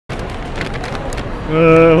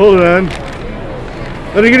Hold on.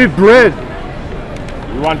 Let me get you bread.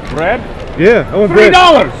 You want bread? Yeah, I want bread.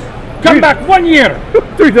 $3! Come back 1 year!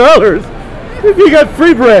 $3? If you got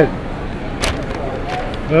free bread.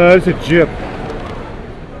 It's a chip.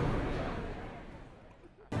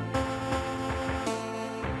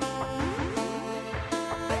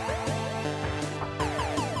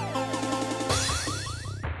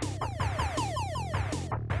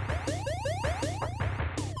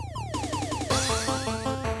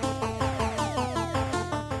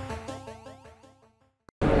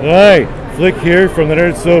 Hi, Flick here from the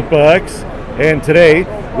Nerd Soapbox, and today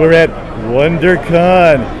we're at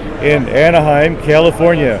WonderCon in Anaheim,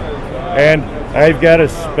 California, and I've got a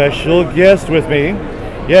special guest with me.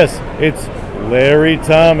 Yes, it's Larry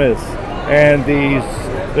Thomas, and the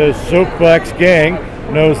Soapbox gang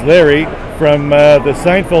knows Larry from the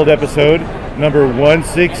Seinfeld episode number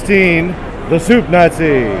 116, The Soup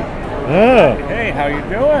Nazi. Oh. Hey, how you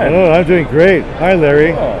doing? Oh, I'm doing great. Hi,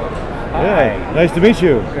 Larry. Oh. Yeah, Hi. nice to meet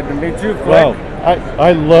you. Good to meet you, Flick. Wow,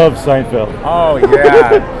 I love Seinfeld. Oh,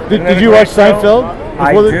 yeah. Did you watch Seinfeld?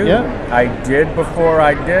 I do. Yeah? I did before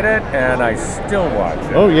I did it, and I still watch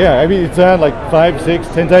it. Oh, yeah. I mean, it's on like 5, 6,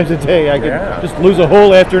 10 times a day. I could just lose a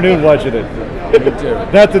whole afternoon watching it. Me too.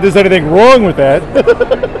 Not that there's anything wrong with that.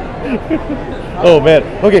 Oh, man.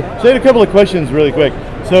 Okay, so I had a couple of questions really quick.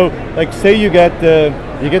 So, like, say you get the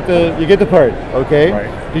part, okay?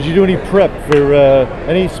 Right. Did you do any prep for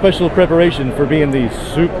any special preparation for being the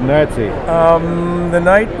Soup Nazi? The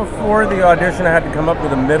night before the audition, I had to come up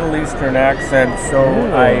with a Middle Eastern accent, so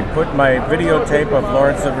I put my videotape of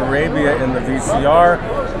Lawrence of Arabia in the VCR,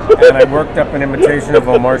 and I worked up an imitation of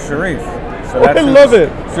Omar Sharif. So that's I love it.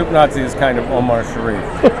 Soup Nazi is kind of Omar Sharif.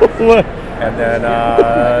 What? And then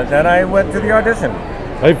I went to the audition.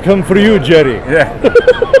 I've come for you, Jerry. Yeah.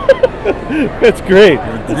 That's great.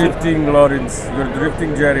 You're drifting, Lawrence. You're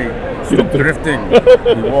drifting, Jerry. Stop drifting.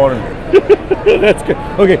 You warned. That's good.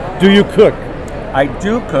 Okay, do you cook? I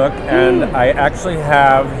do cook, and I actually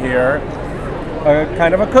have here a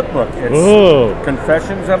kind of a cookbook. It's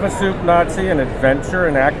Confessions of a Soup Nazi, an adventure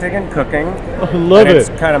in acting and cooking. I love it. It's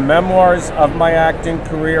kind of memoirs of my acting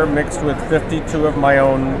career mixed with 52 of my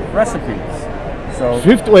own recipes. So,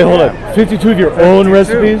 wait, hold on. 52 of your own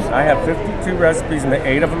recipes? I have 52 recipes, and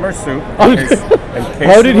 8 of them are soup.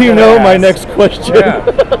 How did he know my next question? Yeah.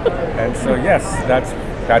 And so, yes,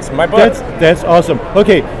 that's my book. That's awesome.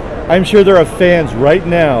 Okay, I'm sure there are fans right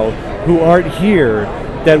now who aren't here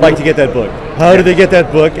that like to get that book. How do they get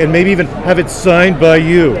that book, and maybe even have it signed by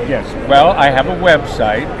you? Yes. Well, I have a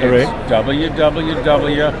website. It's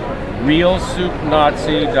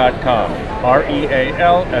www.realsoupnazi.com.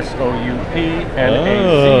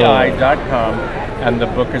 REALSOUPNAZI.com, and the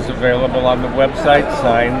book is available on the website,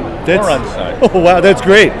 signed or unsigned. Oh wow, that's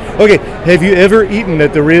great. Okay, have you ever eaten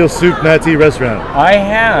at the Real Soup Nazi restaurant? I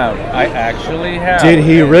have. I actually have. Did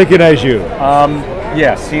he recognize you?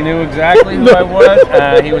 Yes, he knew exactly who I was.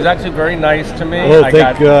 He was actually very nice to me. Oh, I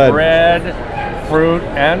thank got God. bread, fruit,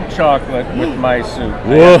 and chocolate with my soup.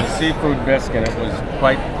 I had a seafood biscuit. It was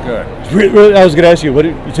quite good. I was going to ask you,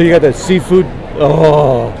 so you got that seafood?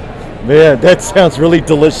 Oh, man, that sounds really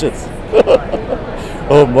delicious.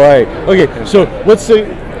 Oh, my. Okay, so what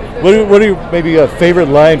are your maybe a favorite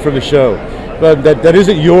line from the show? That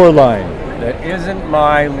isn't your line. That isn't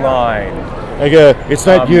my line. Like, it's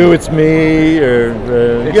not you, it's me, or,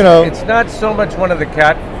 you know. It's not so much one of the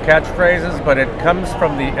catchphrases, but it comes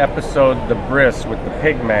from the episode The Briss with the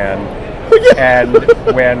Pig Man. And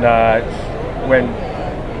when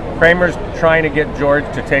Kramer's trying to get George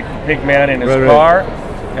to take the Pig Man in his car,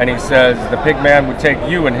 and he says the Pig Man would take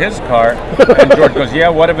you in his car, and George goes, yeah,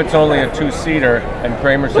 what if it's only a 2-seater? And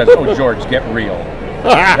Kramer says, oh, George, get real.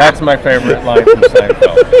 That's my favorite line from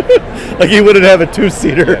Seinfeld. Like he wouldn't have a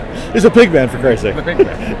 2-seater. Yeah. It's a pig man, for Christ's sake. The pig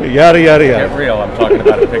man. Yada, yada, yada. Get real, I'm talking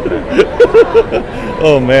about a pig man.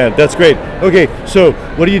 Oh, man, that's great. Okay, so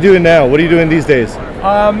what are you doing now? What are you doing these days?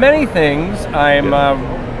 Many things. I'm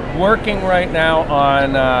working right now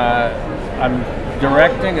on, I'm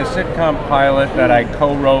directing a sitcom pilot that I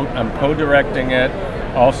co-wrote. I'm co-directing it,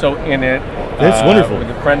 also in it. That's wonderful. With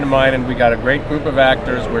a friend of mine, and we got a great group of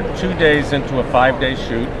actors. We're 2 days into a 5-day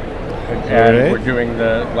shoot, and we're doing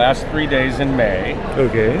the last 3 days in May.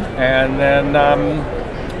 Okay. And then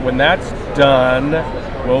when that's done,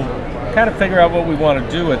 we'll kind of figure out what we want to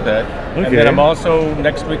do with it. Okay. And then I'm also,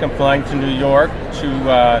 next week I'm flying to New York to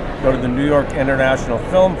go to the New York International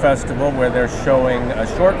Film Festival, where they're showing a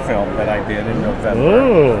short film that I did in November.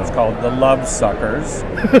 Oh. It's called The Love Suckers.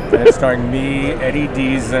 And it's starring me, Eddie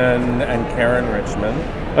Deason, and Karen Richmond.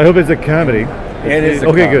 I hope it's a comedy. It is a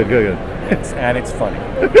okay, comedy. good. And it's funny.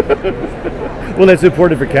 Well, that's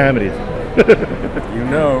important for comedies. You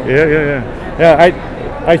know. Yeah.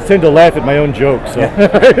 I tend to laugh at my own jokes. So.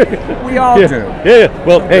 We all do. Yeah.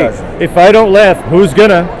 Well, Who hey, doesn't? if I don't laugh, who's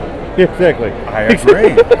gonna? Yeah, exactly. I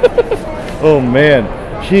agree. Oh man,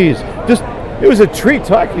 jeez, it was a treat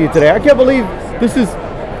talking to you today. I can't believe this is.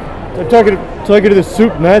 I'm talking to the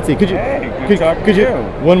soup Nazi. Could you? Hey, good talking to you.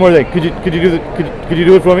 One more thing. Could you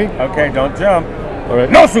do it for me? Okay, don't jump. All right.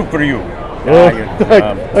 No soup for you. Well, You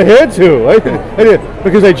I had to. I did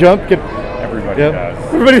because I jumped. Everybody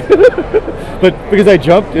does. Everybody. But because I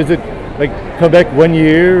jumped, is it like come back 1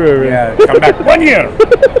 year or? Yeah, come back 1 year.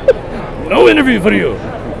 No interview for you.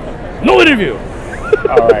 No interview.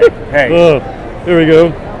 All right. Hey. Oh, there we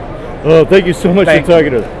go. Oh, thank you so much for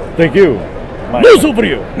talking to us. Thank you. No soup for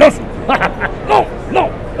you. No soup. No.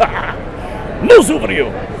 No soup for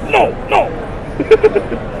you. No.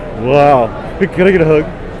 Wow. Can I get a hug?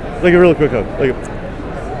 Like a real quick hug.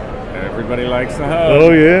 Everybody likes a hug.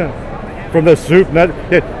 Oh yeah. From the soup Nazi.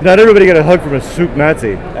 Yeah, not everybody got a hug from a soup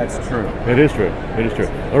Nazi. That's true. It is true.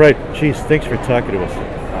 All right, Cheese, thanks for talking to us.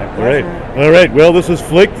 My pleasure. All right. Well, this is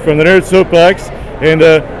Flick from the Nerd Soapbox, and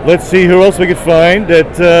let's see who else we could find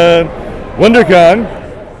at WonderCon.